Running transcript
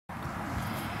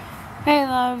Hey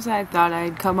loves, I thought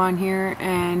I'd come on here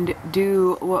and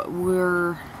do what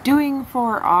we're doing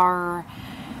for our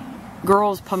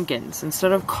girls' pumpkins.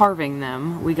 Instead of carving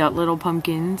them, we got little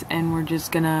pumpkins and we're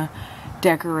just gonna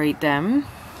decorate them.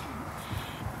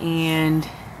 And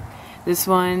this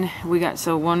one, we got,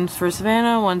 so one's for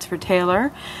Savannah, one's for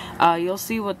Taylor. You'll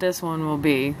see what this one will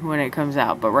be when it comes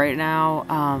out, but right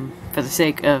now, for the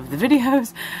sake of the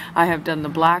videos, I have done the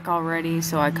black already,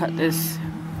 so I cut this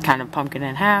kind of pumpkin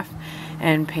in half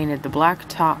and painted the black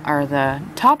top, or the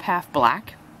top half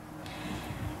black.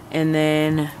 And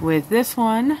then with this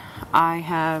one, I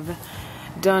have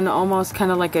done almost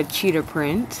kind of like a cheetah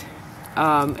print,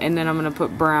 and then I'm gonna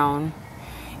put brown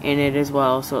in it as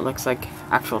well, so it looks like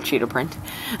actual cheetah print.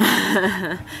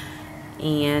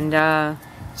 And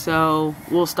so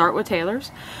we'll start with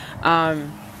Taylor's.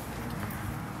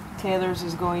 Taylor's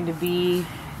is going to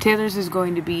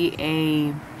be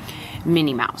a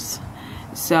Minnie Mouse.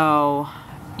 So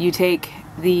you take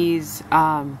these,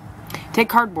 take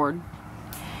cardboard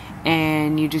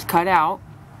and you just cut out,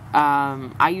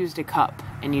 I used a cup,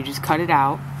 and you just cut it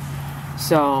out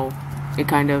so it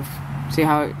kind of, see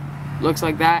how it looks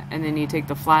like that, and then you take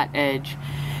the flat edge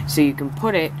so you can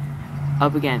put it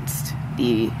up against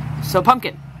the, so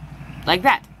pumpkin, like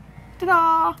that,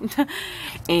 ta-da!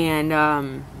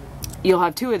 And you'll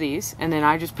have two of these, and then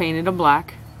I just painted them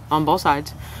black on both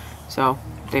sides so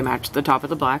they match the top of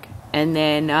the black. And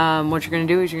then what you're going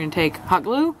to do is you're going to take hot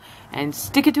glue and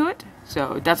stick it to it.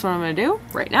 So that's what I'm going to do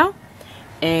right now,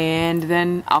 and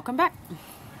then I'll come back.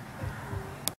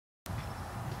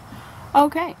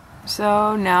 Okay,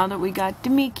 so now that we got the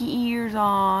Mickey ears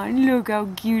on, look how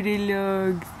cute it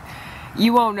looks.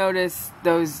 You won't notice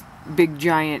those big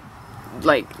giant,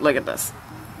 like, look at this.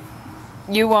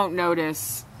 You won't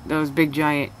notice those big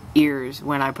giant ears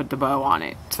when I put the bow on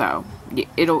it, so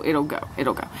it'll go.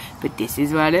 But this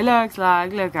is what it looks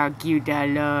like. Look how cute that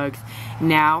looks.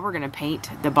 Now we're gonna paint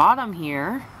the bottom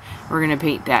here. We're gonna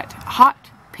paint that hot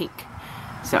pink.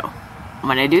 So I'm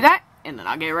gonna do that, and then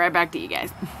I'll get right back to you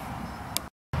guys.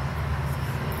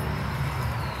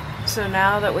 So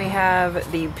now that we have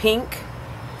the pink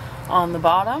on the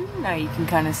bottom, now you can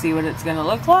kind of see what it's gonna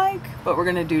look like, but we're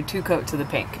gonna do 2 coats of the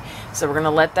pink. So we're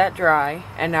gonna let that dry,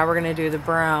 and now we're gonna do the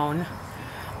brown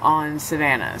on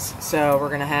Savannah's. So we're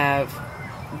gonna have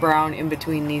brown in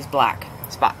between these black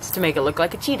spots to make it look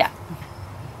like a cheetah.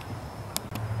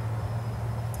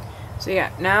 So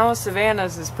yeah, now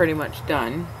Savannah's is pretty much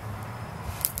done.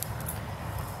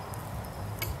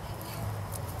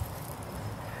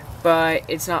 But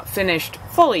it's not finished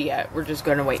fully yet. We're just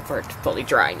gonna wait for it to fully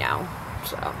dry now.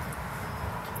 So,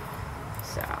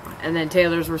 and then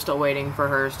Taylor's, we're still waiting for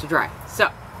hers to dry. So,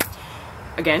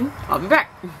 again, I'll be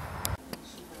back.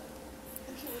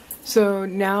 So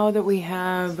now that we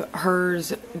have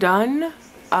hers done,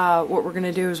 what we're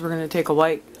gonna do is we're gonna take a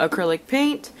white acrylic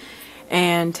paint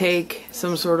and take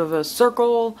some sort of a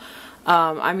circle.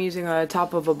 I'm using a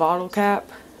top of a bottle cap.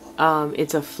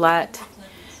 It's a flat,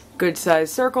 good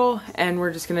sized circle, and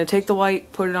we're just gonna take the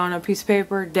white, put it on a piece of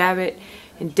paper, dab it,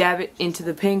 and dab it into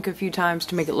the pink a few times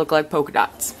to make it look like polka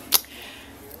dots.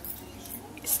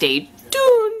 Stay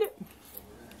tuned!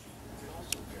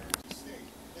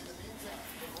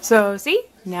 So see,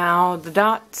 now the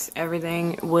dots,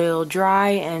 everything will dry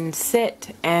and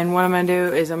sit, and what I'm gonna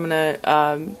do is I'm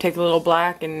gonna take a little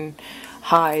black and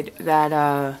hide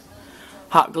that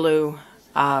hot glue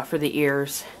for the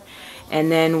ears. And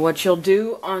then what you'll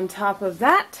do on top of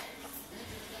that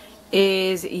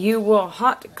is you will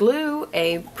hot glue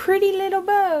a pretty little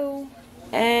bow.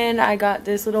 And I got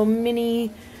this little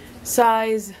mini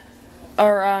size,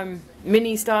 or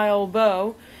mini style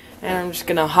bow. And I'm just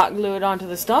gonna hot glue it onto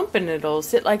the stump, and it'll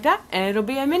sit like that, and it'll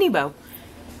be a mini bow.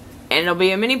 And it'll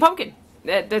be a mini pumpkin.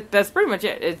 That's pretty much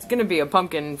it. It's gonna be a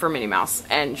pumpkin for Minnie Mouse,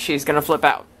 and she's gonna flip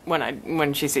out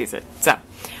when she sees it. So,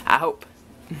 I hope.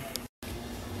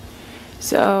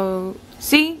 So,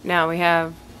 see, now we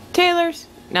have Taylor's,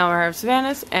 now we have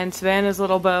Savannah's, and Savannah's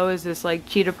little bow is this like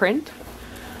cheetah print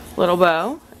little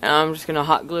bow. And I'm just gonna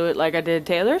hot glue it like I did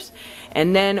Taylor's,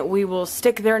 and then we will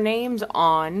stick their names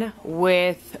on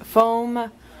with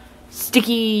foam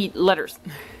sticky letters.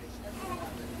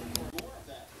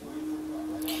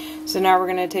 So now we're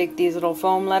gonna take these little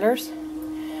foam letters,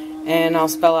 and I'll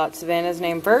spell out Savannah's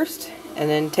name first, and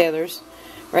then Taylor's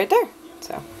right there.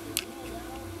 So.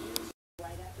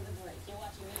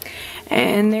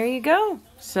 And there you go.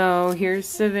 So here's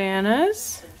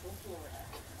Savannah's.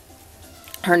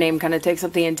 Her name kind of takes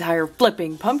up the entire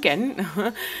flipping pumpkin.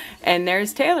 And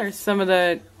there's Taylor's. Some of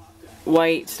the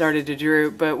white started to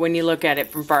droop, but when you look at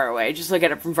it from far away, just look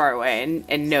at it from far away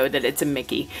and know that it's a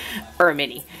Mickey or a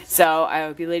Minnie. So I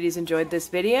hope you ladies enjoyed this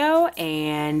video,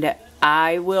 and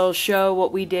I will show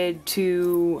what we did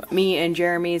to me and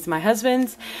Jeremy's, my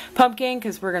husband's, pumpkin,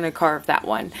 because we're going to carve that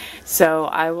one. So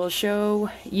I will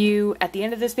show you at the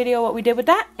end of this video what we did with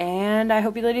that, and I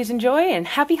hope you ladies enjoy, and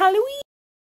happy Halloween!